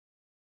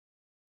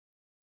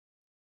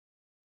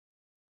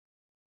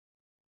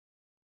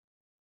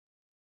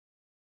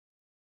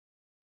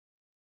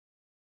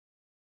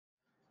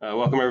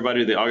Welcome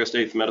everybody to the August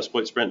 8th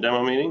Metasploit Sprint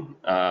demo meeting.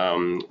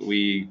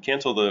 We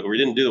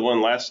didn't do the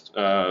one last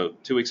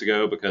 2 weeks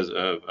ago because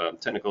of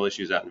technical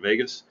issues out in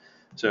Vegas.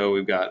 So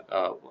we've got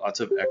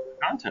lots of extra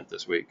content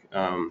this week.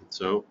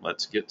 So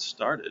let's get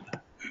started.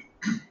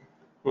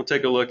 We'll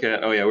take a look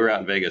at, oh yeah, we were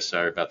out in Vegas,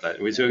 sorry about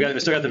that. We still got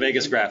the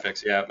Vegas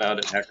graphics, yeah, out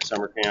at Hacker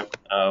Summer Camp.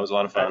 It was a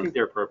lot of fun. I think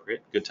they're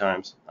appropriate. Good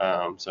times.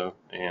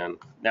 And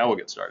now we'll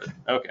get started.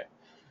 Okay,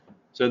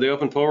 so the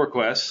open pull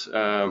requests,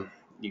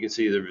 you can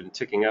see they've been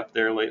ticking up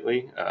there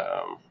lately.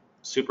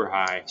 Super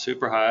high.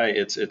 Super high.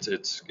 It's.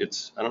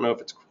 I don't know if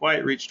it's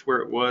quite reached where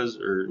it was,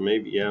 or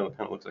maybe yeah. It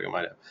kind of looks like it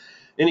might have.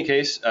 In any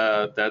case,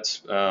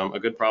 that's a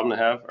good problem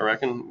to have, I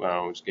reckon.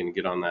 We're just going to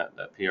get on that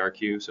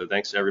PRQ. So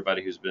thanks to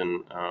everybody who's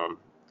been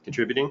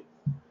contributing.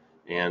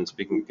 And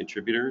speaking of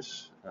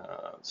contributors,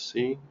 let's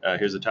see.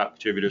 Here's the top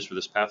contributors for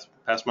this past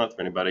month.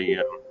 For anybody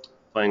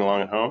playing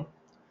along at home,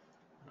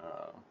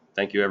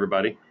 thank you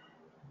everybody.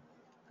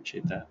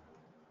 Appreciate that.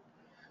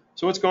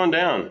 So what's going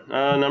down?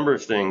 A number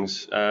of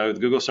things. The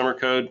Google Summer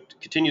Code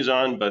continues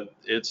on, but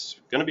it's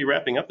going to be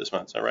wrapping up this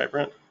month. Is that right,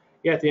 Brent?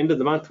 Yeah, at the end of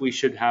the month, we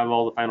should have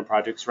all the final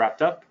projects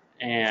wrapped up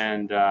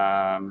and, in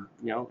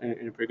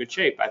a pretty good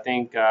shape. I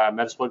think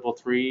Metasploit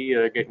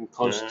 3 getting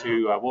close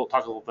to, we'll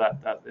talk a little bit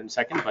about that in a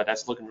second, but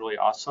that's looking really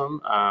awesome.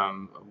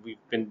 We've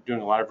been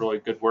doing a lot of really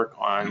good work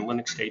on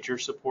Linux stager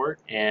support,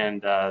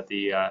 and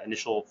the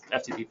initial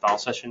FTP file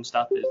session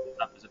stuff is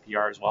up as a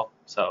PR as well.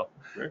 So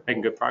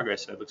making good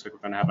progress. So it looks like we're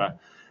going to have a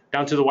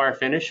down to the wire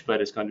finish,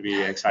 but it's going to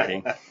be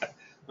exciting.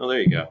 Well,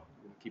 there you go.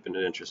 Keeping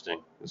it interesting.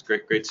 It's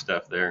great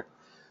stuff there.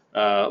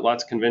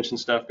 Lots of convention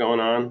stuff going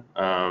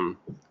on.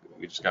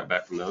 We just got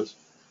back from those.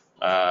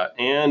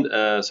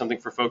 And something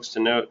for folks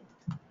to note,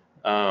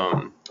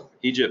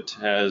 Egypt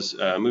has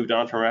moved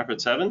on from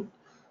Rapid7.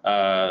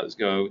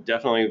 So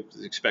definitely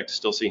expect to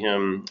still see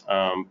him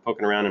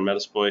poking around in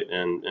Metasploit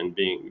and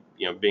being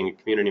a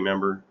community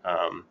member.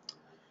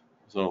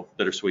 It's a little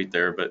bittersweet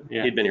there, but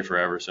yeah. He'd been here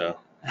forever, so.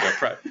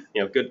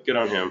 Good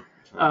on him.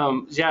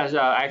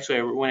 Actually,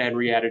 I went ahead and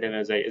re-added him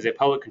as a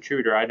public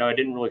contributor. I know I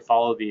didn't really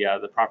follow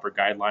the proper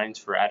guidelines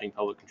for adding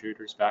public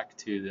contributors back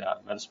to the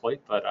Metasploit,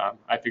 but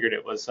I figured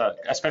it was a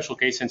special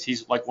case since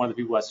he's like one of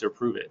the people who has to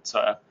approve it.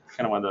 So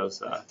kind of one of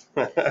those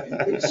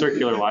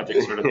circular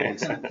logic sort of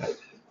things.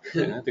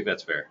 Yeah, I think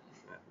that's fair.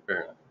 Yeah,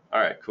 fair enough. All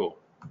right, cool.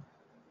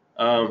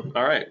 All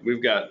right,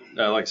 we've got,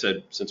 like I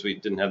said, since we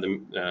didn't have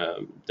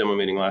the demo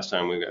meeting last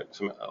time, we've got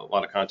a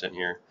lot of content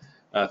here.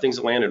 Things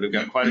that landed, we've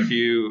got quite a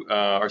few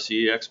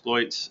RCE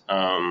exploits.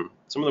 Some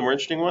of them were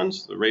interesting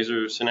ones. The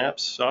Razer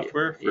Synapse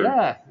software.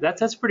 Yeah,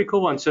 that's a pretty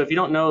cool one. So if you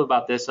don't know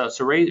about this, so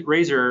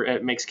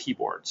Razer makes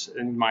keyboards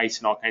and mice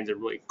and all kinds of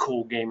really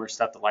cool gamer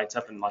stuff that lights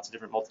up in lots of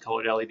different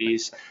multicolored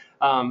LEDs.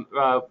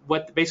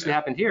 What basically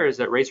happened here is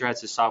that Razer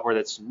has this software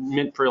that's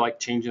meant for like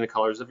changing the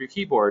colors of your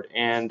keyboard,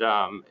 and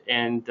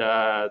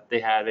they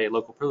had a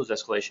local privilege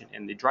escalation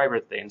in the driver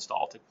that they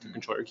installed to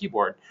control your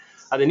keyboard.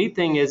 The neat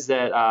thing is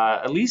that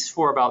at least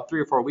for about 3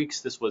 or 4 weeks,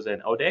 this was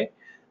an ODay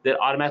that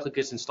automatically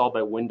gets installed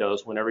by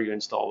Windows whenever you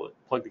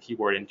plug the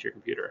keyboard into your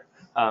computer.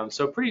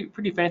 So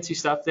pretty fancy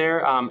stuff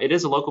there. It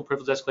is a local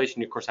privilege escalation.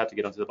 You of course have to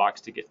get onto the box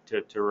to get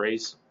to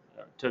raise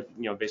to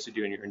basically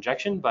doing your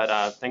injection.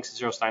 But thanks to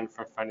Zero Stein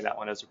for finding that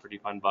one as a pretty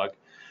fun bug.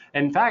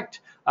 And in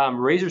fact,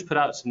 Razer's put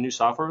out some new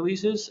software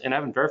releases, and I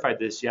haven't verified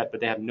this yet, but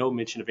they have no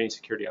mention of any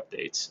security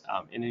updates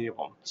in any of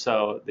them.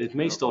 So it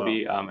may still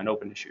be an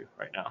open issue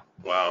right now.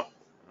 Wow.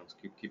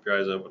 Keep your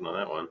eyes open on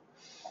that one.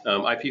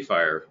 IP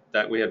fire,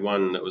 that we had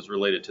one that was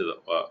related to the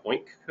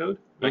OINC code,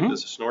 like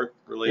this snort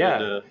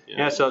related.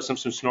 Yeah. So some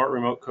snort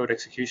remote code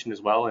execution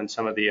as well, and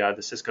some of the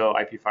Cisco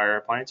IP fire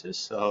appliances.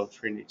 So it's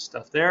pretty neat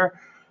stuff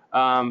there.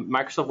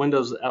 Microsoft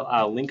Windows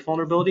link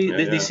vulnerability.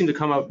 These seem to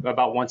come up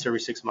about once every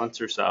 6 months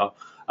or so,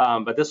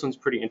 but this one's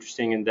pretty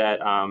interesting in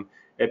that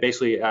it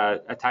basically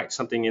attacks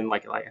something in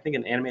like I think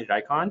an animated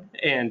icon,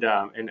 and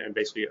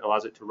basically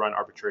allows it to run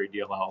arbitrary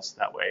DLLs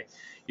that way.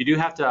 You do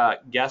have to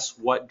guess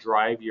what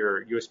drive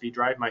your USB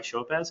drive might show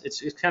up as.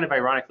 It's kind of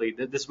ironically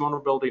that this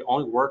vulnerability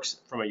only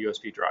works from a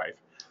USB drive.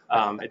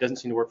 It doesn't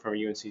seem to work from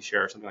a UNC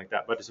share or something like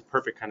that, but it's a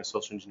perfect kind of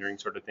social engineering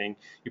sort of thing.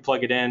 You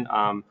plug it in.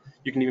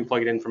 You can even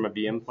plug it in from a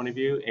VM point of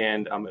view,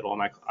 and it'll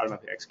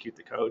automatically execute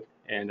the code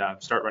and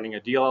start running a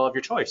DLL of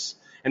your choice.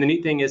 And the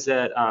neat thing is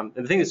that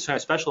the thing that's kind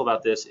of special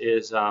about this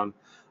is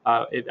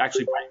it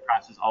actually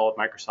bypasses all of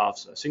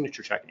Microsoft's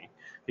signature checking,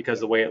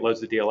 because the way it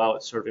loads the DLL,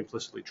 it sort of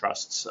implicitly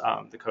trusts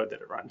the code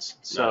that it runs.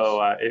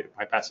 So it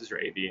bypasses your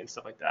AV and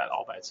stuff like that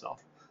all by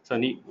itself. So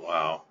neat.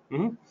 Wow.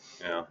 Mm-hmm.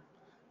 Yeah.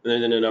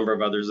 And then a number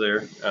of others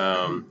there.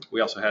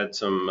 We also had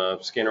some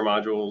scanner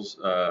modules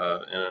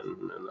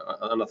and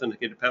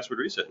unauthenticated password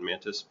reset in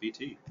Mantis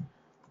BT.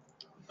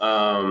 We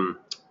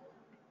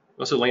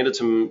also landed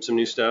some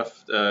new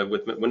stuff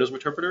with Windows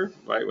Interpreter,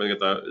 right? We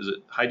got is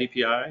it high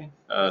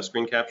DPI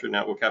screen capture?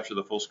 Now it will capture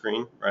the full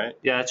screen, right?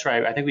 Yeah, that's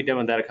right. I think we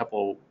demoed that a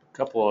couple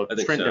couple of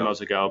sprint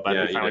demos ago, but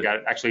we finally got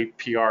it actually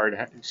PR'd,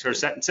 sort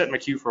of set in my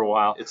queue for a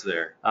while. It's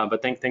there.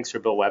 But thanks to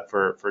Bill Webb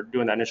for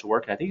doing that initial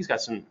work. And I think he's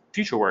got some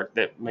future work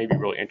that may be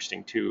really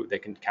interesting too.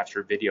 That can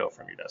capture video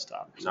from your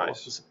desktop. So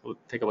nice. We'll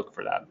take a look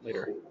for that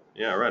later.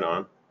 Yeah, right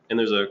on. And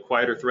there's a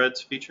quieter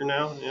threads feature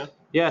now, yeah?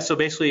 Yeah, so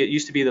basically it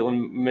used to be that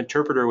when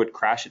Meterpreter would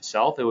crash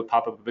itself, it would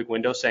pop up a big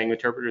window saying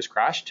Meterpreter's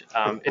crashed.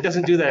 It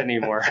doesn't do that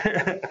anymore.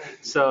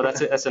 So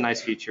that's a nice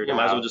feature. You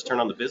might as well just turn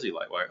on the busy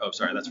light. Oh,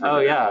 sorry, that's for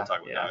we'll talk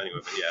about now anyway.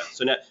 But yeah,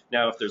 so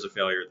now if there's a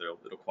failure,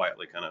 it'll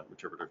quietly kind of,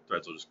 Meterpreter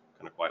threads will just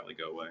kind of quietly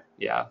go away.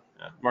 Yeah,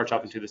 march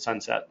off into the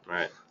sunset. All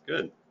right,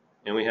 good.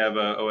 And we have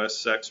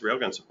OS X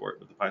Railgun support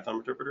with the Python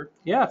interpreter.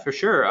 Yeah, for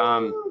sure.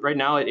 Right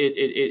now,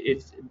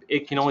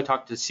 it can only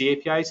talk to C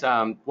APIs.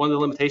 One of the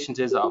limitations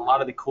is a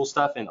lot of the cool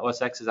stuff in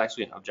OS X is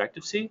actually in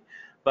Objective-C,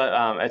 but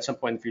at some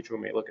point in the future,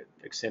 we may look at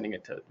extending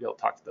it to be able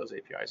to talk to those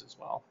APIs as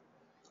well.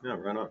 Yeah,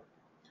 right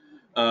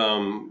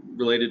on.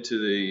 Related to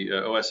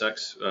the OS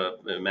X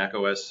Mac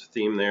OS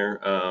theme there,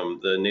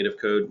 the native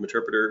code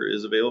interpreter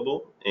is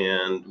available,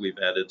 and we've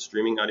added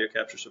streaming audio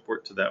capture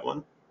support to that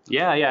one.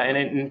 Yeah,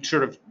 and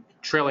sort of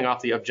trailing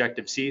off the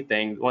Objective-C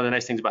thing, one of the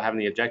nice things about having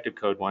the Objective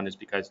code one is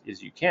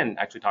you can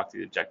actually talk to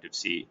the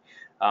Objective-C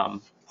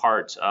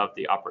parts of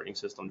the operating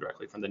system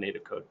directly from the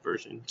native code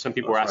version. Some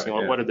people were asking,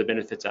 well, what are the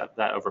benefits of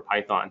that over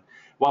Python?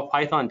 While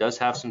Python does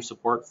have some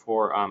support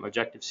for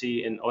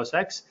Objective-C in OS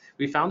X,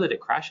 we found that it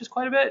crashes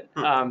quite a bit,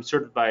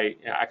 sort of by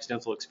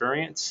accidental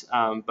experience.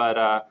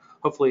 But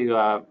hopefully,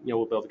 we'll be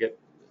able to get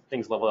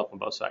things leveled up on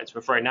both sides.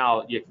 But for right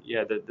now,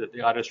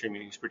 the audio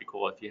streaming is pretty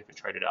cool if you haven't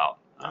tried it out.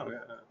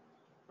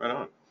 Right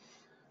on.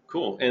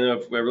 Cool. And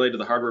related to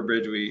the hardware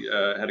bridge, we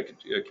had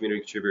a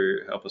community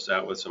contributor help us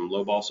out with some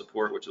low-ball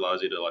support, which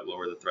allows you to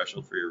lower the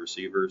threshold for your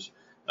receivers,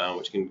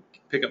 which can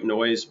pick up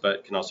noise,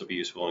 but can also be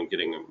useful in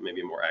getting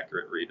maybe a more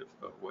accurate read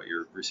of what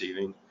you're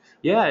receiving.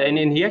 Yeah, and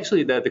he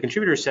actually, the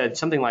contributor said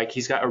something like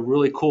he's got a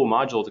really cool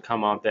module to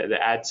come out that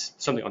adds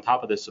something on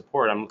top of this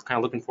support. I'm kind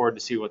of looking forward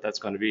to see what that's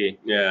going to be.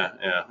 Yeah,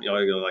 you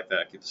really like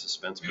that. Keep the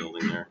suspense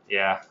building there.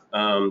 Yeah.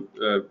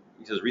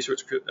 He says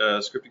resource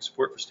scripting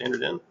support for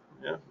standard in.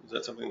 Yeah, is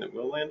that something that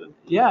will land in?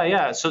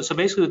 Yeah. So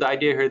basically the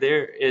idea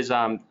here is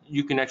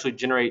you can actually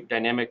generate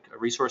dynamic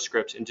resource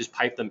scripts and just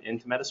pipe them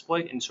into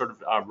Metasploit and sort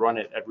of run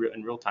it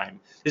in real time.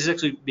 This is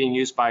actually being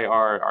used by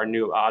our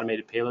new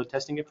automated payload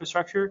testing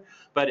infrastructure,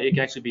 but it can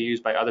actually be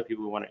used by other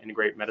people who want to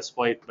integrate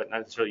Metasploit, but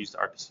not necessarily use the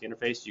RPC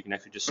interface. You can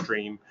actually just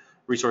stream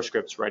resource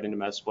scripts right into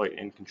Metasploit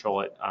and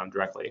control it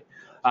directly.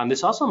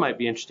 This also might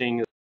be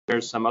interesting.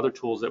 There's some other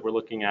tools that we're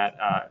looking at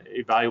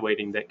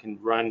evaluating that can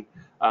run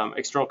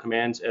external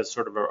commands as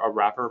sort of a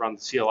wrapper around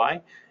the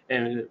CLI,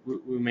 and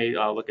we may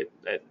look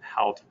at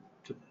how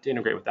to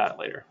integrate with that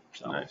later.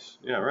 So. Nice.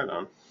 Yeah, right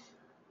on.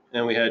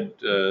 And we had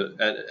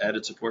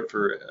added support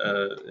for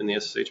in the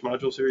SSH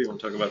modules here. You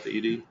want to talk about the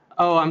ED?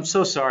 Oh, I'm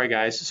so sorry,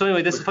 guys. So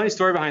anyway, this funny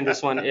story behind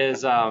this one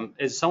is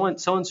someone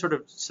sort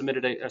of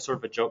submitted a sort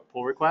of a joke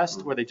pull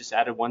request where they just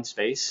added one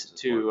space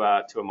to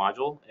a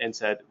module and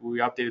said we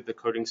updated the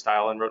coding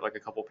style and wrote like a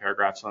couple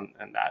paragraphs on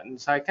that. And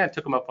so I kind of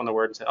took them up on the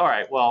word and said, all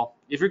right, well,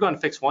 if you're going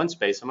to fix one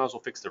space, I might as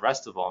well fix the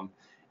rest of them.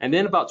 And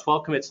then about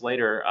 12 commits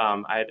later,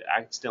 I had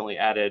accidentally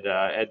added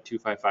ed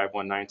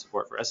 25519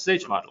 support for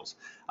SSH modules.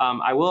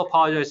 I will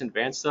apologize in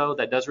advance, though.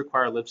 That does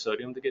require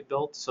libsodium to get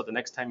built. So the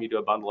next time you do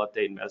a bundle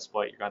update in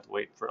Metasploit, you're going to have to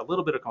wait for a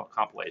little bit of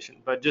compilation.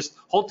 But just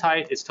hold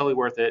tight. It's totally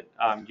worth it.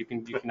 You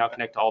can now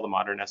connect to all the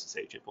modern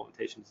SSH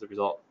implementations as a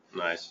result.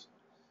 Nice.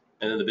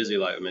 And then the busy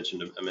light I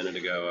mentioned a minute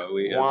ago.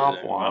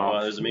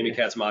 There's a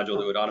Mimikatz module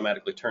that would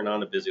automatically turn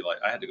on a busy light.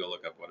 I had to go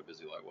look up what a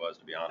busy light was,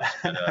 to be honest.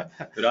 But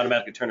it would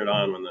automatically turn it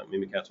on when the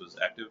Mimikatz was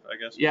active,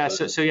 I guess. Yeah,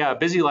 so a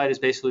busy light is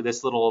basically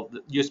this little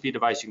USB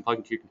device you can plug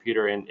into your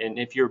computer. And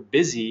if you're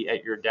busy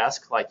at your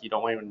desk, like you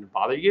don't want anyone to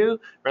bother you,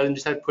 rather than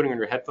just putting on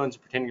your headphones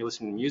and pretending you're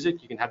listening to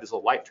music, you can have this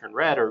little light turn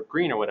red or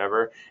green or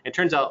whatever. And it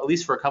turns out, at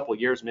least for a couple of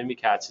years,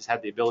 Mimikatz has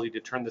had the ability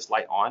to turn this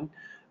light on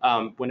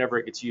whenever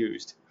it gets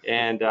used.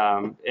 And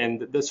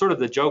the sort of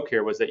the joke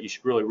here was that you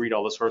should really read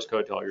all the source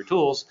code to all your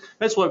tools.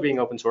 Metasploit being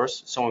open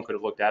source, someone could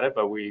have looked at it,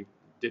 but we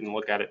didn't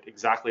look at it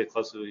exactly as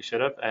closely as we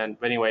should have.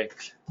 But anyway,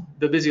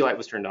 the busy light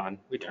was turned on.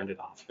 We turned it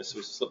off. This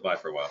was slipped by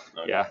for a while.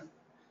 Okay. Yeah.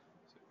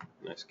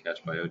 Nice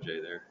catch by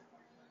OJ there.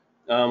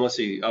 Let's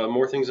see,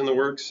 more things in the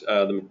works.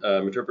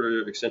 The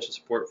interpreter extension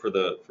support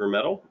for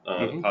Metal,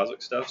 the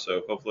POSIX stuff.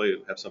 So hopefully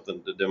we'll have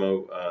something to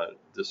demo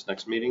this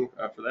next meeting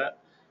for that.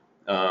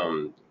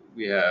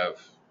 We have,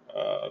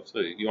 so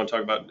you want to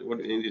talk about, what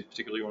in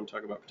particular you want to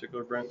talk about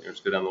particular, Brent? Or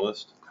just go down the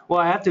list? Well,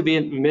 I have to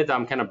admit that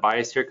I'm kind of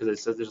biased here because it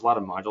says there's a lot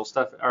of module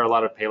stuff or a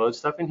lot of payload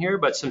stuff in here,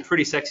 but some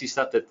pretty sexy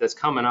stuff that's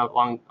coming up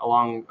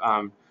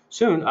along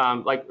soon.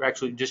 Like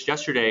actually just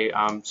yesterday,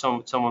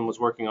 someone was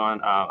working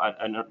on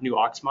a new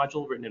aux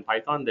module written in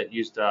Python that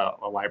used a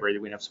library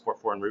that we have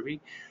support for in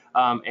Ruby.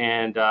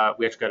 And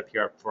we actually got a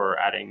PR for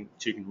adding,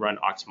 so you can run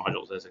aux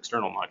modules as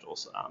external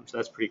modules. So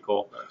that's pretty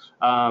cool.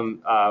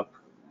 Nice.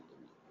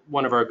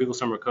 One of our Google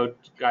Summer Code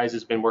guys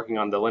has been working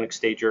on the Linux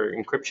Stager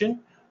encryption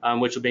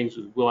which means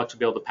we'll actually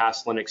be able to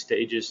pass Linux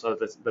stages, so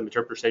the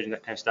interpreter stage and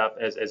that kind of stuff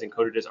as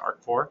encoded as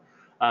ARC4.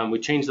 We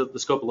changed the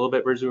scope a little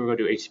bit. Originally we were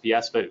going to do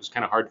HTTPS, but it was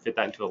kind of hard to fit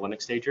that into a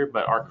Linux stager,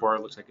 but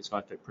ARC4 looks like it's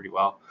going to fit pretty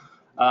well.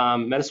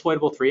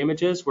 Metasploitable 3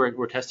 images,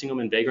 we're testing them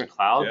in Vagrant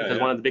Cloud because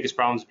one of the biggest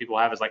problems people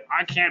have is like,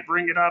 I can't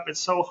bring it up,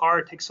 it's so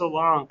hard, it takes so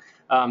long.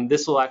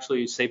 This will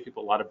actually save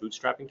people a lot of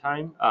bootstrapping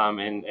time,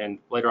 and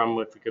later on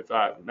if we could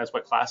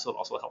Metasploit class, it'll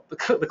also help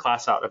the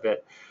class out a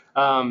bit.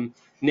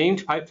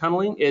 Named pipe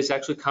tunneling is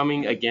actually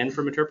coming again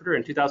from Interpreter.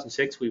 In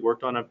 2006, we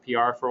worked on a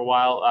PR for a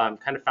while,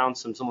 kind of found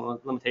some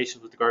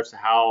limitations with regards to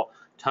how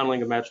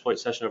tunneling a Metasploit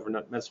session over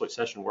Metasploit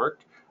session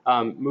worked.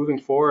 Moving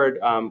forward,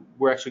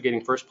 we're actually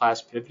getting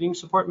first-class pivoting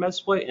support in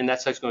Metasploit, and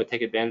that's actually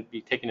going to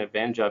be taken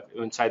advantage of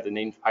inside the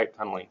named pipe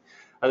tunneling.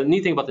 The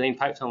neat thing about the named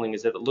pipe tunneling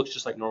is that it looks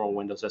just like normal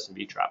Windows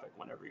SMB traffic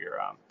whenever you're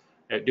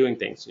doing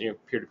things,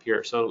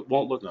 peer-to-peer. So it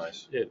won't look,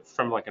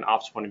 from like an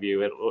ops point of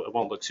view, it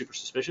won't look super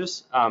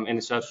suspicious, and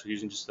it's actually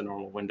using just the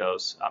normal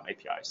Windows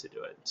APIs to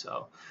do it.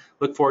 So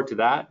look forward to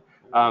that.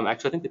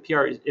 Actually, I think the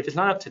PR, if it's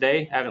not up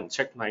today, I haven't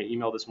checked my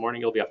email this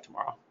morning, it'll be up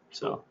tomorrow.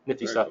 So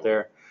nifty stuff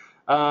there.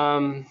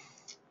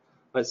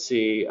 Let's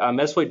see,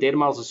 Metasploit data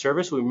models of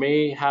service. We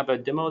may have a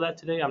demo of that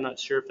today. I'm not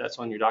sure if that's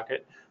on your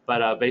docket,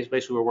 but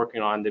basically we're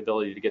working on the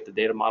ability to get the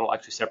data model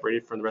actually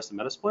separated from the rest of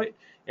Metasploit.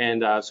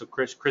 And so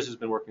Chris has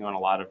been working on a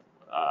lot of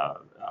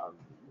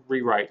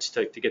rewrites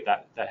to get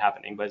that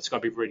happening, but it's going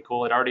to be pretty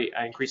cool. It already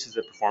increases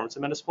the performance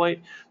of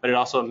Metasploit, but it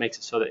also makes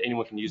it so that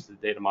anyone can use the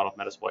data model of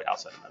Metasploit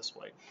outside of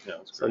Metasploit. Yeah,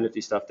 that's so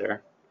nifty stuff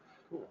there.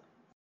 Cool.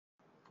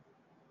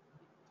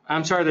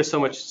 I'm sorry, there's so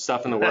much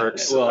stuff in the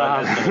works. Well,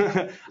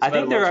 I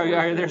think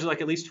there's like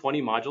at least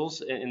 20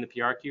 modules in the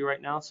PR queue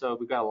right now, so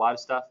we've got a lot of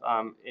stuff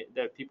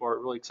that people are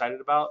really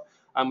excited about.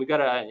 We've got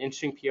an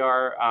interesting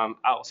PR.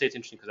 I'll say it's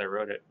interesting because I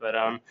wrote it, but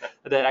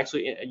that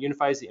actually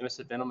unifies the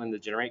MSF Venom and the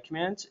generate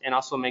commands, and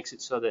also makes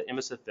it so that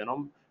MSF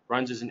Venom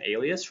runs as an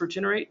alias for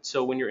generate.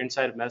 So when you're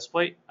inside of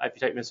Metasploit, if you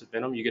type MSF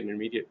Venom, you get an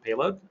immediate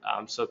payload.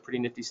 So pretty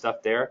nifty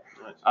stuff there.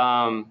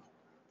 Nice.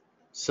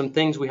 Some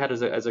things we had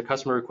as a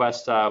customer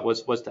request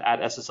was to add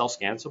SSL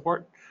scan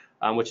support,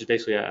 which is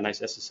basically a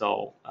nice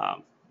SSL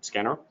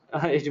scanner,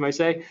 as you might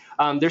say.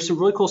 There's some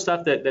really cool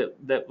stuff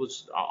that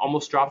was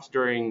almost dropped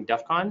during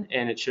DEF CON,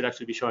 and it should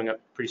actually be showing up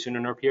pretty soon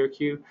in our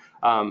PRQ,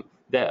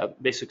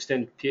 that basically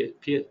extend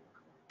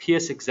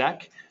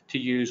PSExec to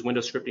use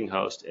Windows scripting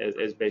host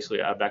as basically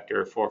a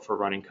vector for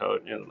running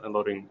code and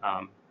loading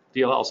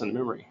DLLs in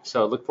memory.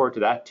 So look forward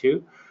to that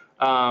too.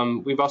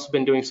 We've also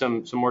been doing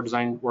some more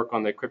design work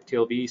on the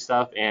cryptTLV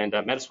stuff, and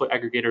Metasploit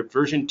aggregator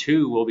version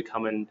 2 will be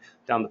coming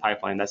down the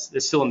pipeline.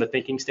 It's still in the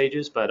thinking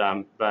stages,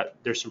 but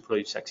there's some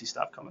pretty sexy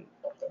stuff coming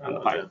on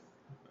the pipe.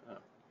 Yeah.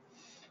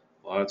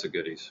 Lots of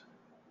goodies.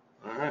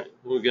 All right,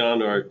 we'll get on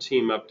to our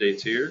team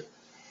updates here.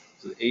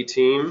 So the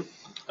A-team,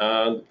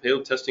 the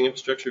payload testing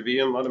infrastructure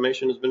VM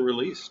automation has been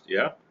released.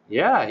 Yeah.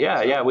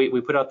 Yeah.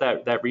 We put out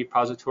that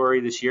repository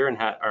this year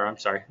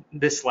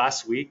this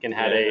last week and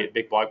had a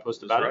big blog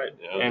post about it.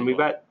 Yeah, and we've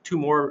got 2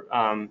 more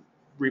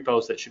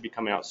repos that should be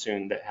coming out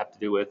soon that have to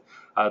do with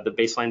the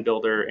baseline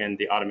builder and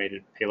the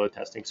automated payload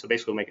testing. So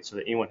basically we'll make it so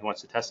that anyone who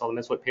wants to test all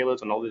the Metasploit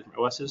payloads on all the different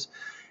OSs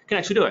can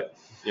actually do it.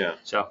 Yeah.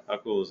 So how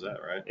cool is that,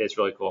 right? It's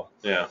really cool.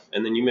 Yeah.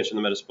 And then you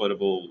mentioned the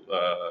Metasploitable,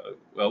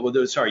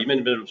 you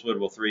mentioned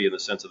Metasploitable 3 in the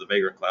sense of the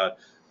Vagrant Cloud.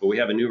 But we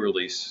have a new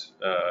release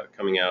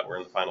coming out. We're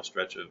in the final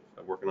stretch of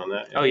working on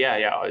that. Oh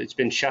yeah. It's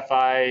been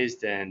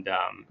chefized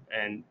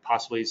and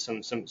possibly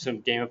some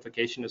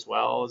gamification as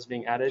well is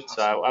being added. Awesome.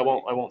 So I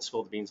won't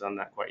spill the beans on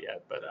that quite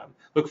yet, but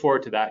look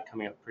forward to that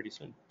coming up pretty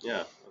soon.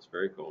 Yeah, that's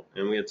very cool.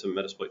 And we had some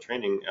Metasploit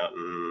training out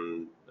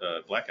in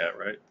Black Hat,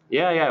 right?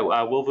 Yeah.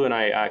 Wilvu and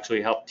I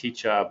actually helped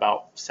teach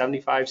about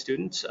 75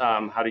 students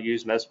how to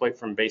use Metasploit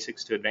from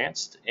basics to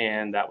advanced,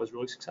 and that was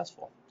really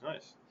successful.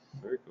 Nice,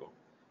 very cool.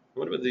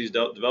 What about these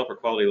developer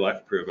quality of life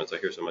improvements I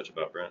hear so much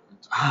about, Brent?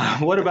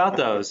 What about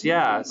those?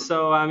 Yeah.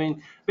 So, I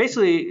mean,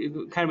 basically,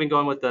 kind of been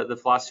going with the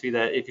philosophy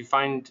that if you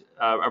find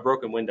a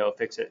broken window,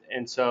 fix it.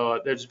 And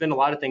so there's been a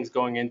lot of things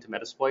going into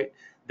Metasploit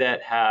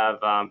that have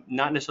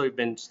not necessarily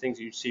been things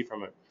that you'd see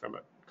from a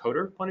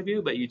coder point of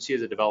view, but you'd see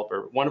as a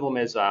developer. One of them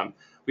is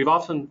we've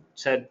often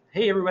said,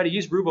 hey, everybody,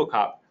 use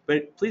Rubocop,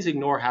 but please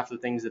ignore half the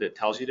things that it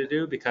tells you to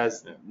do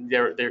because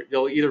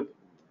they'll either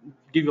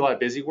give you a lot of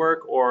busy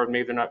work or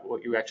maybe they're not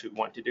what you actually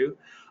want to do.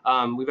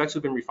 We've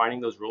actually been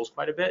refining those rules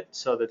quite a bit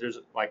so that there's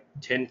like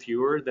 10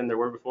 fewer than there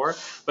were before.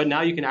 But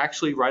now you can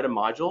actually write a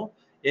module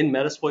in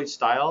Metasploit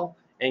style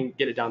and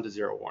get it down to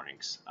 0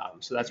 warnings.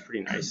 So that's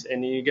pretty nice.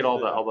 And you get all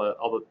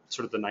the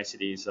sort of the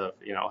niceties of,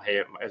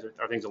 hey,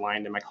 are things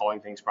aligned? Am I calling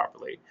things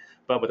properly?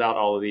 But without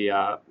all of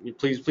the,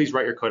 please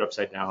write your code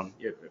upside down.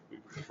 We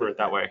prefer it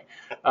that way.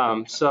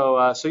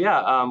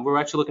 We're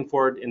actually looking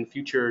forward in the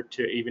future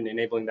to even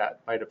enabling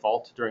that by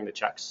default during the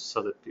checks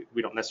so that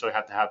we don't necessarily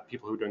have to have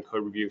people who are doing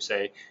code review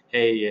say,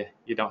 hey,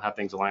 you don't have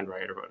things aligned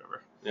right or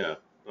whatever. Yeah,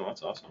 well,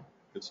 that's awesome.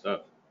 Good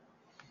stuff.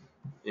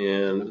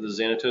 And the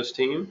Xanatos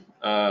team,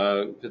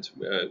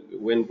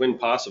 when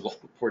possible,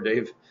 poor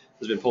Dave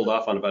has been pulled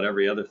off on about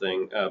every other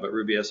thing, but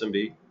Ruby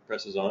SMB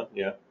presses on.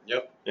 Yeah.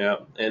 Yep. Yeah.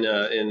 And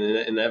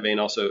in that vein,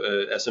 also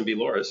SMB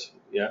LoRa's.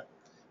 Yeah.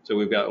 So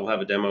we'll have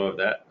a demo of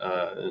that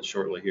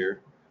shortly here.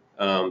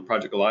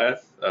 Project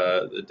Goliath,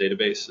 the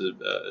database,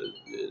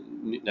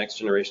 next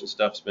generation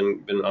stuff's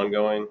been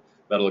ongoing.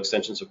 Metal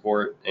extension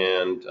support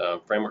and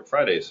Framework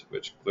Fridays,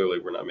 which clearly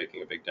we're not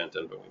making a big dent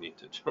in, but we need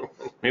to.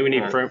 Maybe we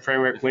need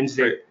Framework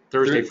Wednesday,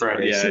 Thursday,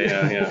 Fridays.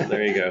 Yeah.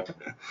 There you go.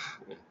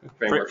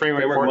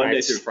 Framework Monday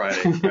through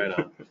Friday. Right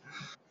on.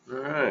 All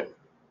right,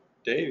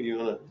 Dave,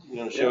 you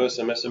wanna show us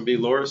some SMB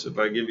LoRa's if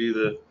I give you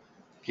the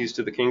keys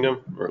to the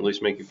kingdom, or at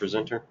least make you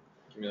presenter?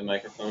 Give me the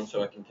microphone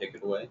so I can take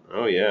it away.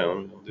 Oh yeah,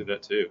 I'll do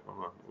that too.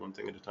 Hold on, one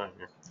thing at a time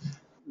here.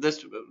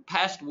 This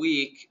past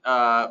week,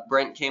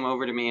 Brent came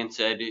over to me and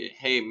said,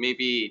 "Hey,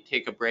 maybe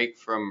take a break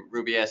from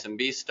Ruby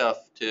SMB stuff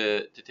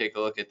to take a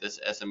look at this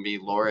SMB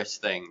LoRa's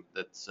thing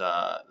that's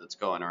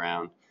going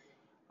around."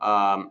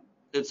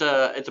 It's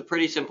a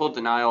pretty simple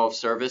denial of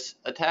service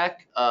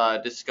attack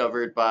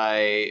discovered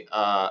by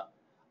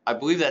I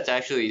believe that's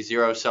actually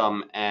Zero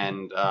Sum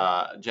and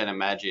Jenna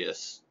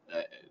Magius.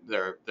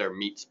 Their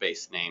meat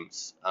space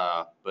names,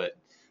 but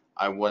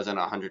I wasn't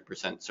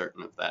 100%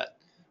 certain of that.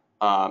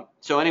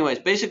 So anyways,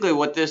 basically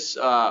what this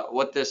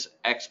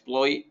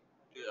exploit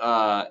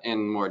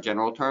in more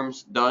general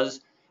terms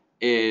does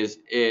is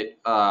it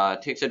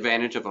takes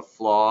advantage of a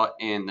flaw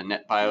in the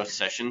NetBIOS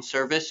session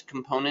service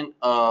component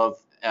of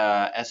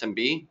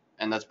SMB,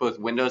 and that's both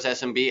Windows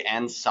SMB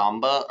and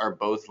Samba are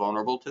both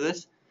vulnerable to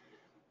this.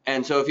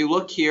 And so if you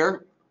look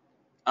here,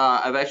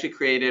 I've actually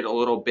created a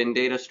little bin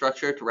data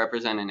structure to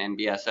represent an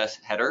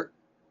NBSS header.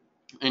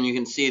 And you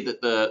can see that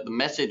the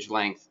message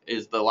length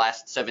is the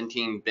last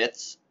 17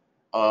 bits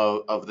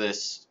of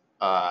this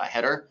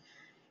header.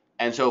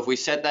 And so if we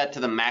set that to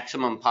the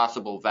maximum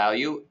possible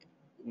value,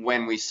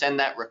 when we send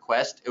that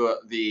request,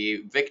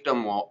 the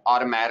victim will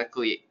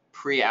automatically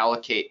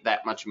pre-allocate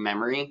that much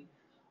memory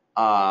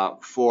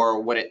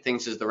for what it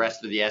thinks is the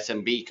rest of the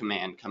SMB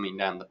command coming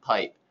down the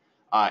pipe.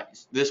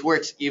 This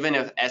works even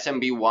if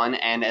SMB1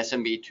 and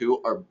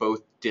SMB2 are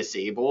both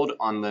disabled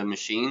on the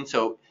machine.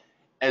 So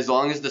as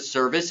long as the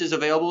service is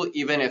available,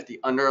 even if the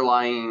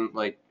underlying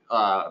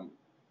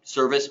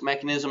service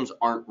mechanisms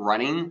aren't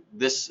running,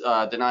 this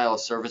denial of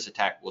service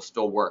attack will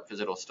still work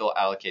because it'll still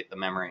allocate the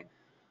memory.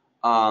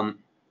 And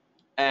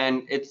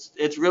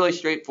it's really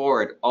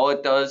straightforward. All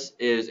it does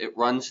is it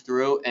runs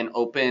through and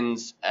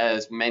opens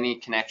as many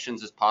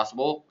connections as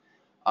possible.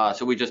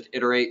 So we just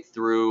iterate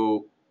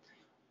through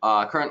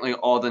currently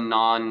all the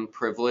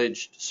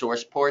non-privileged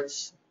source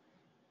ports,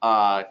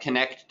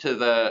 connect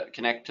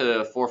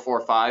to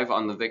 445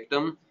 on the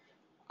victim,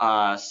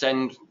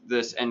 send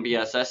this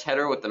NBSS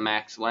header with the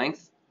max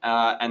length,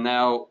 and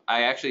now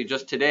I actually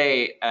just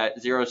today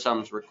at Zero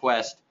Sum's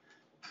request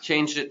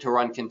changed it to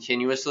run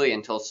continuously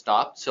until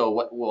stopped. So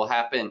what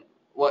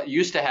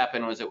used to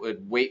happen was it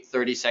would wait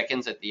 30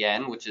 seconds at the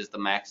end, which is the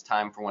max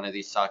time for one of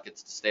these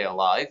sockets to stay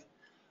alive.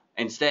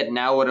 Instead,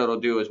 now what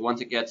it'll do is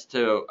once it gets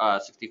to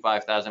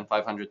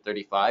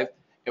 65,535,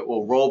 it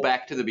will roll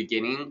back to the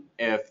beginning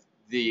if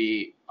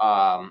the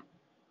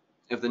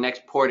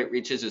next port it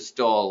reaches is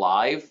still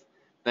alive.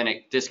 Then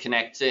it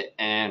disconnects it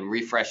and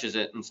refreshes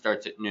it and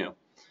starts it new.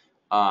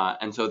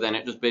 And so then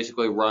it just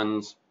basically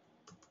runs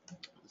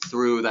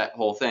through that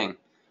whole thing.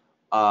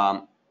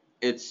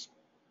 It's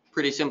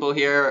pretty simple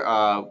here.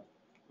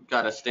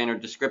 Got a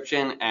standard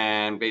description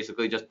and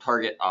basically just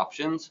target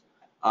options.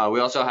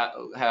 We also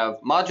have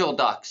module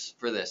docs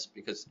for this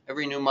because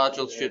every new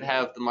module should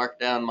have the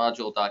markdown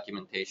module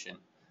documentation.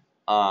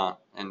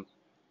 And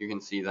you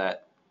can see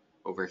that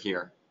over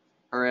here.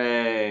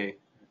 Hooray!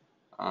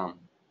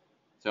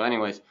 So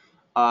anyways,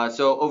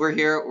 so over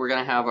here we're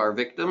going to have our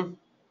victim,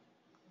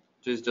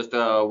 which is just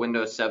a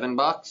Windows 7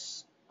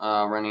 box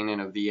running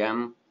in a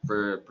VM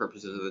for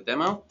purposes of the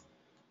demo.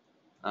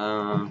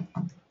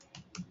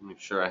 Make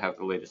sure I have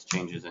the latest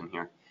changes in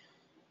here.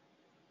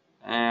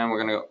 And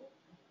we're going to go,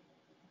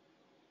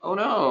 oh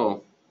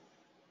no,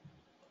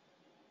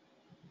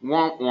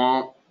 womp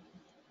womp,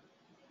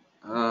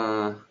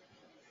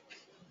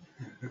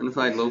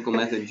 unified local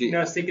method G. You know,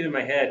 I was thinking in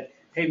my head,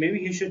 hey, maybe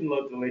he shouldn't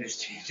load the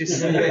latest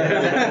changes.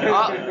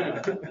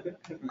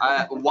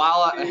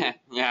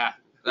 Yeah,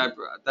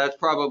 that's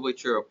probably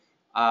true.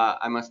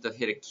 I must have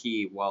hit a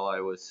key while I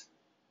was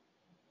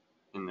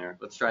in there.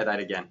 Let's try that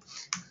again.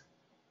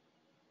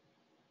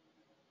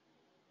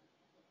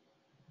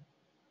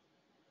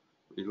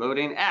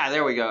 Reloading.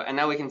 There we go. And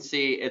now we can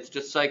see it's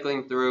just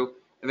cycling through.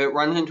 If it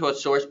runs into a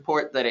source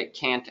port that it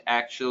can't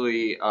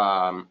actually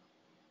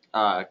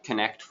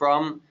connect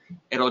from,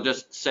 it'll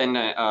just send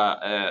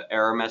a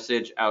error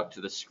message out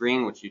to the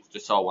screen, which you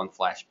just saw one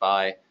flash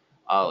by.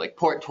 Like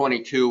port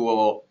 22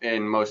 will,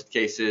 in most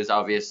cases,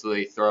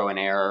 obviously throw an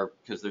error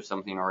because there's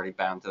something already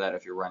bound to that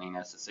if you're running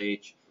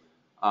SSH.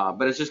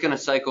 But it's just going to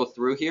cycle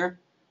through here.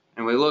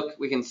 And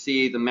we can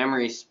see the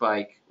memory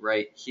spike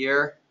right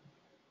here.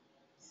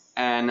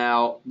 And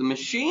now the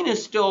machine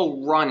is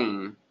still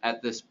running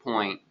at this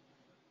point.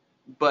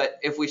 But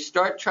if we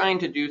start trying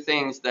to do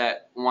things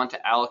that want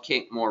to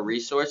allocate more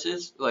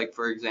resources, like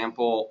for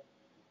example,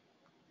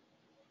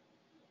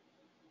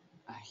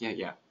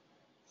 yeah.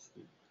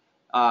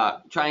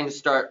 Trying to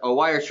start a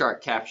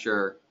Wireshark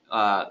capture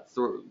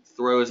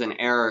throws an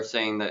error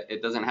saying that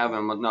it doesn't have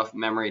enough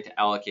memory to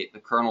allocate the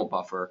kernel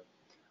buffer.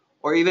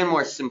 Or even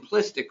more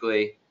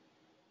simplistically,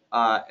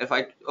 if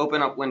I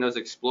open up Windows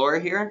Explorer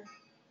here,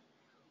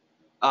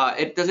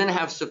 it doesn't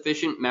have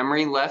sufficient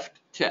memory left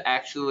to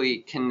actually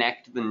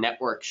connect the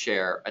network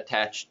share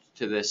attached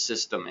to this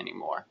system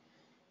anymore.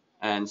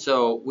 And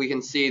so we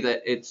can see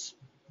that it's,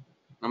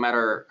 no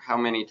matter how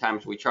many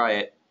times we try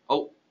it,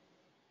 oh,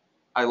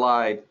 I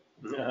lied.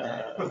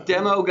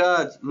 Demo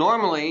gods.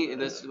 Normally,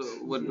 this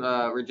would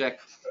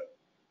reject.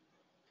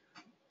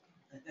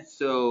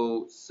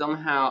 So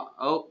somehow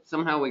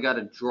we got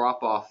a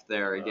drop off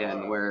there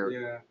again, where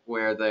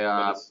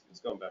the. It's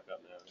going back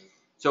up now.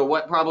 So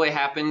what probably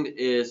happened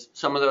is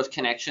some of those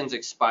connections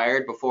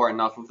expired before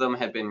enough of them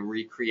had been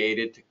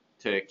recreated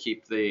to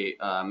keep the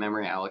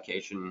memory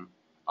allocation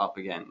up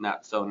again.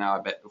 So now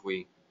I bet if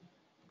we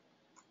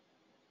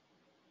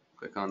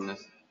click on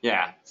this,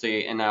 yeah.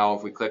 See, and now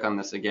if we click on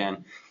this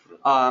again.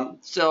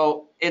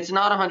 So it's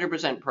not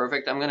 100%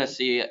 perfect. I'm going to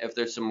see if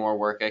there's some more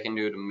work I can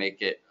do to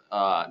make it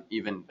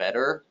even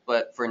better.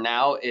 But for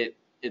now,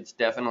 it's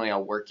definitely a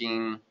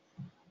working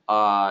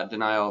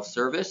denial of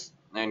service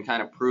and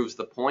kind of proves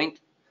the point.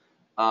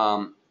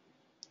 And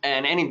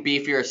any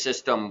beefier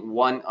system,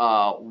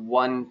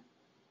 one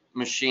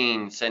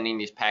machine sending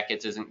these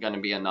packets isn't going to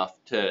be enough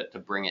to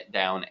bring it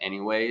down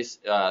anyways.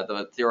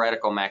 The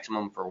theoretical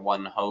maximum for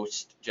one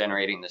host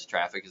generating this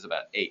traffic is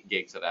about 8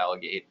 gigs of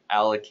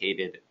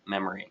allocated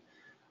memory.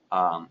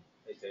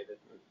 Hey David,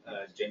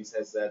 James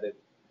says that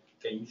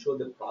can you show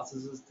the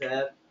processes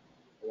tab?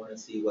 I want to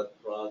see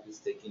what prog is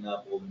taking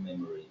up all the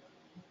memory.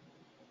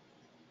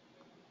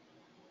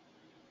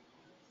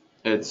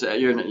 It's hold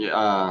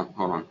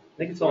on. I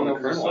think it's all in the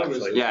kernel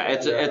actually. Yeah,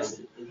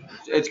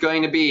 it's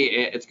going to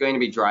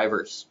be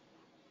drivers.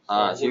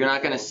 So you're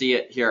not going to see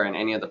it here in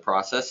any of the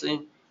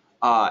processing.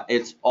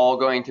 It's all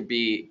going to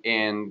be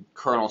in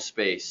kernel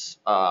space.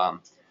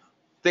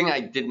 Thing I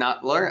did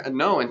not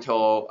know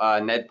until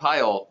Ned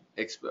Pyle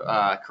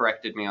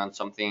corrected me on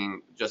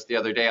something just the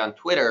other day on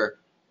Twitter.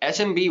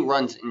 SMB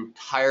runs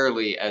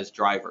entirely as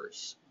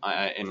drivers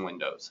in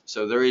Windows,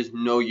 so there is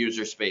no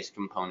user space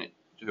component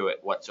to it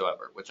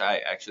whatsoever, which I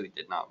actually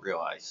did not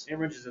realize. And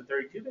runs as a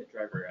 32-bit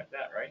driver at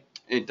that, right?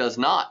 It does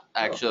not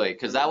actually,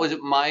 because that was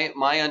my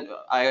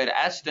I had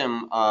asked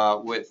him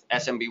with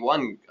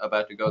SMB1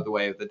 about to go the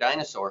way of the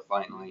dinosaur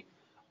finally,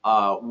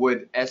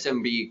 would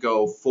SMB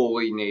go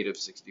fully native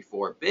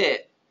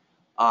 64-bit?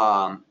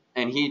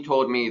 And he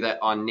told me that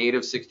on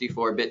native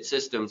 64-bit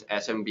systems,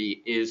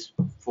 SMB is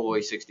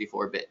fully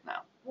 64-bit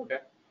now. Okay.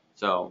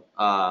 So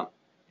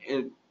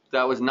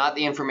that was not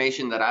the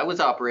information that I was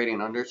operating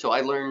under, so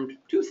I learned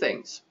 2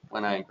 things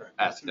when I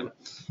asked him.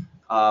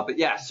 But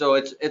yeah, so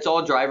it's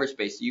all driver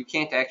space. You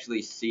can't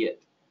actually see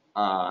it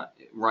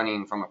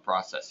running from a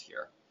process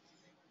here,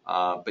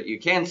 but you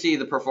can see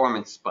the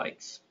performance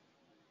spikes.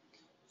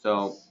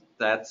 So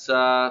that's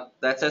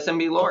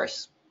SMB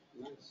Loris.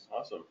 Nice,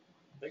 awesome.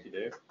 Thank you,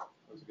 Dave.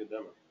 That was a good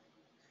demo.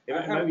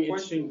 It might be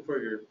interesting for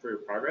your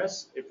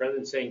progress. If rather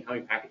than saying how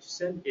many packages you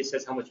send, it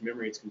says how much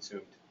memory it's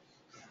consumed.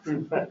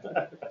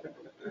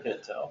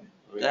 Can't tell.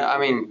 I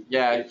mean,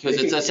 yeah,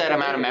 because it's a set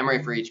amount of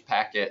memory for each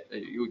packet. But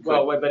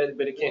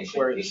it can't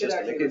query the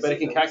system. But it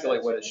can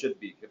calculate what it should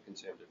be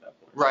consumed at that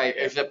point. Right,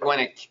 except when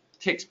it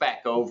ticks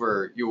back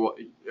over,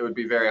 it would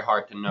be very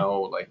hard to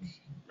know like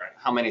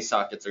how many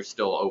sockets are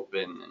still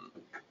open,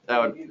 and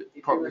that would. Do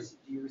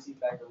you receive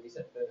back a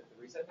reset the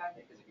reset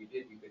packet? Because if you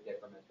did, you could get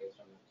from it based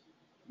on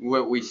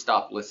that. We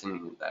stopped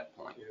listening at that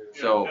point. Yeah,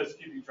 So just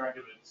keeping track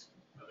of its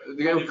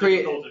it would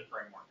create.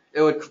 framework.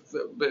 It would.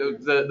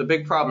 The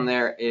big problem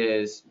there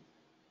is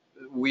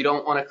we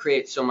don't want to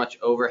create so much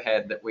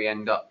overhead that we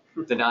end up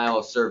denial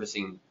of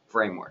servicing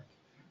framework.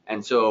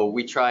 And so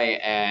we try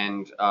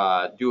and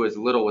do as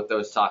little with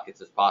those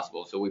sockets as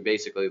possible. So we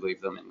basically leave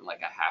them in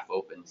like a half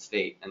open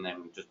state and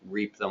then just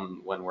reap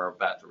them when we're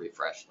about to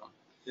refresh them.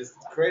 Just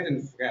create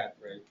and forget,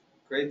 right?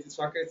 Create the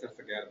sockets and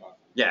forget about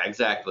them. Yeah,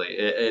 exactly.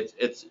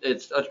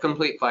 It's a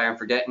complete fire and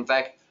forget. In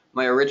fact,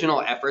 my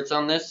original efforts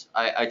on this,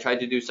 I tried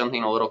to do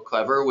something a little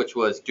clever, which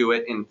was do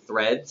it in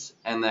threads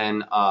and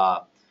then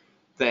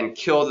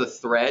kill the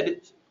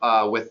thread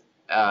with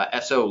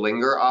SO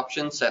linger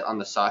option set on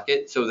the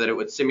socket so that it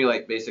would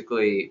simulate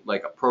basically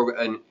like a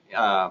program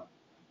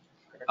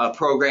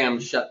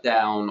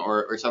shutdown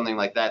or something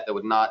like that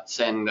would not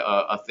send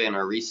a fin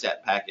or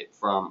reset packet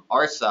from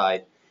our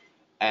side,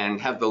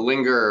 and have the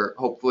linger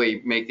hopefully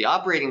make the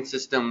operating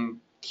system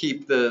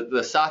keep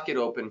the socket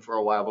open for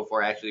a while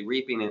before actually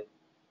reaping it.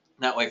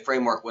 That way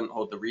framework wouldn't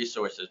hold the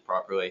resources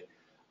properly.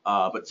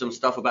 But some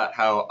stuff about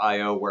how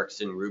I/O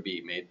works in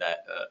Ruby made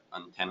that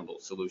an untenable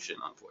solution,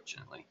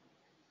 unfortunately.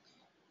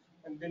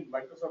 And did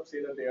Microsoft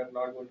say that they are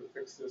not going to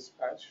fix this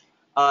patch?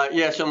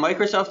 Yeah, so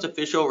Microsoft's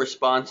official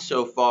response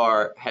so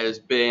far has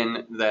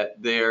been that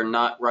they're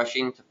not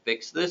rushing to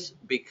fix this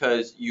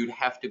because you'd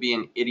have to be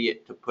an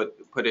idiot to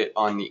put it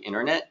on the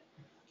internet.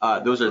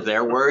 Those are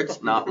their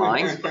words, not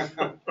mine.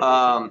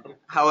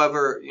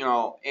 However,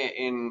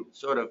 in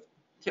sort of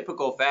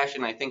typical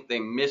fashion, I think they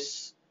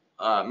miss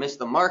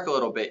the mark a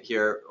little bit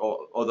here.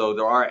 Although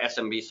there are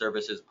SMB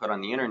services put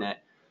on the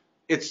internet,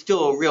 it's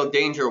still a real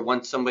danger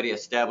once somebody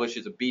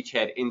establishes a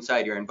beachhead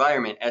inside your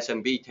environment.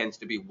 SMB tends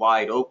to be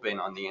wide open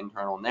on the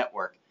internal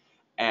network,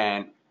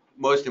 and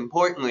most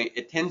importantly,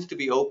 it tends to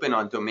be open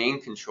on domain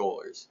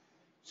controllers.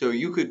 So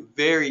you could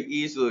very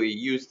easily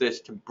use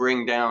this to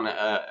bring down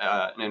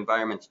an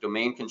environment's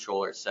domain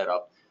controller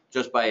setup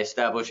just by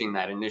establishing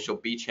that initial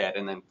beachhead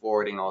and then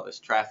forwarding all this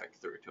traffic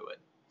through to it.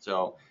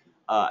 So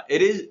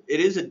it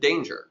is a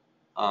danger,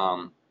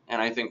 and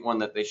I think one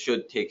that they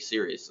should take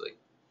seriously.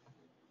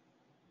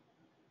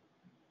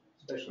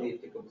 Especially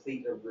if to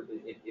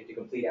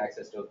complete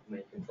access to a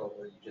domain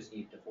controller, you just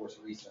need to force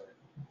a restart.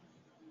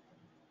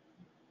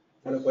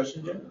 Got a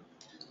question, Jim?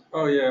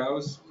 Oh yeah, I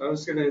was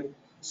gonna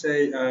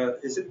say,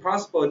 is it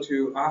possible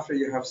to, after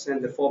you have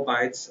sent the 4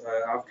 bytes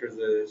after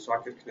the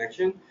socket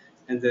connection,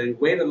 and then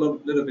wait a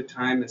little bit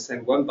time and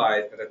send 1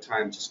 byte at a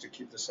time just to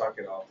keep the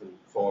socket open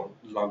for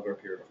a longer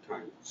period of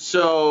time?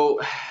 So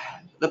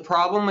the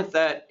problem with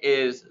that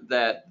is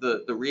that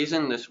the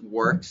reason this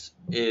works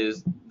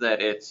is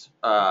that it's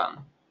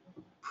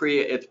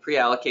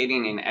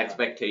pre-allocating an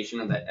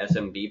expectation of that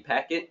SMB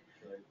packet.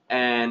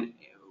 And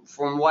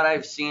from what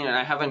I've seen, and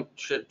I haven't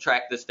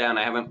tracked this down,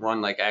 I haven't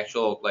run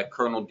actual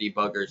kernel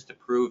debuggers to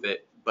prove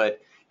it,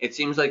 but it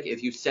seems like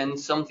if you send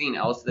something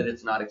else that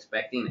it's not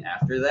expecting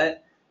after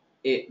that,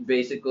 it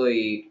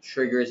basically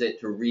triggers it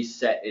to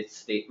reset its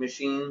state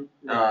machine,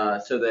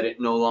 so that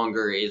it no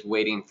longer is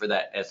waiting for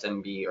that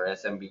SMB or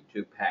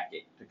SMB2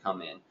 packet to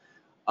come in.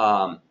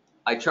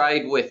 I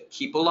tried with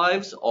Keep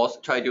Alives, also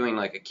tried doing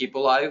a Keep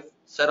Alive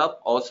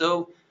setup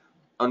also.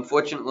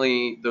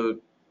 Unfortunately,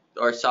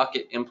 our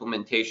socket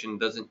implementation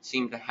doesn't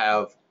seem to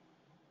have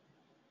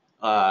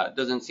a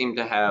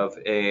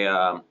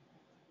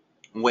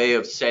way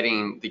of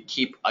setting the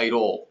keep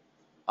idle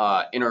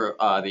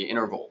the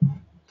interval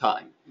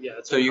time. Yeah,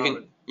 that's so you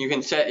can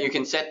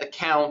set the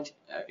count,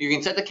 you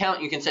can set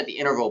the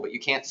interval, but you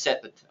can't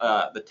set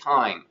the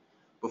time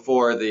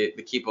before the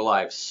keep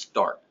alive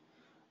start.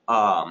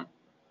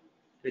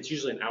 It's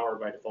usually an hour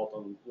by default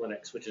on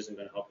Linux, which isn't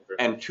going to help you very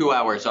and much. 2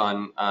 hours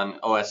on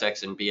OS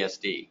X and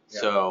BSD. Yeah.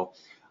 So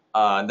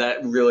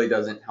that really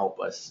doesn't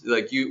help us.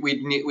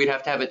 We'd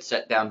have to have it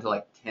set down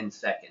to 10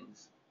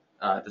 seconds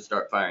to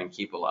start firing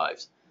keep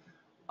alives.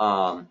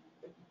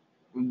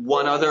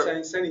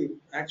 Sending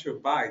actual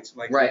bytes,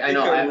 right, I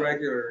know,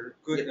 regular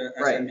good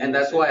right, and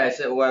that's why I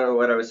said what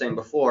I was saying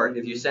before.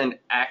 If you send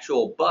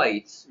actual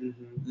bytes,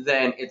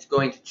 then it's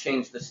going to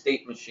change the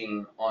state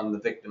machine on the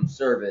victim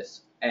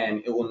service,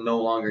 and it will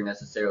no longer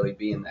necessarily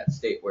be in that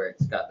state where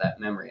it's got that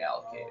memory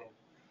allocated.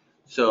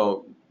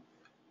 So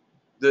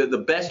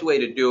the best way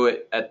to do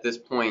it at this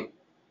point,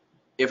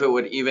 if it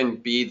would even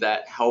be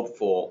that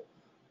helpful,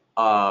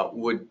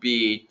 would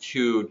be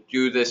to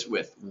do this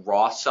with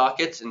raw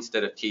sockets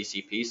instead of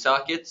TCP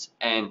sockets,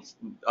 and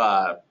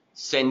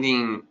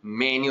sending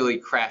manually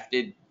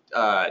crafted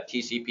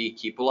TCP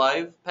keep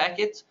alive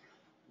packets.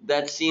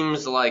 That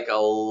seems like a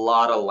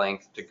lot of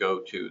length to go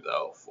to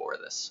though for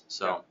this.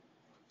 So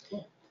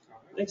Cool.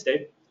 Thanks,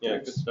 Dave. Yeah,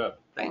 good stuff.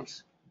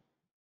 thanks.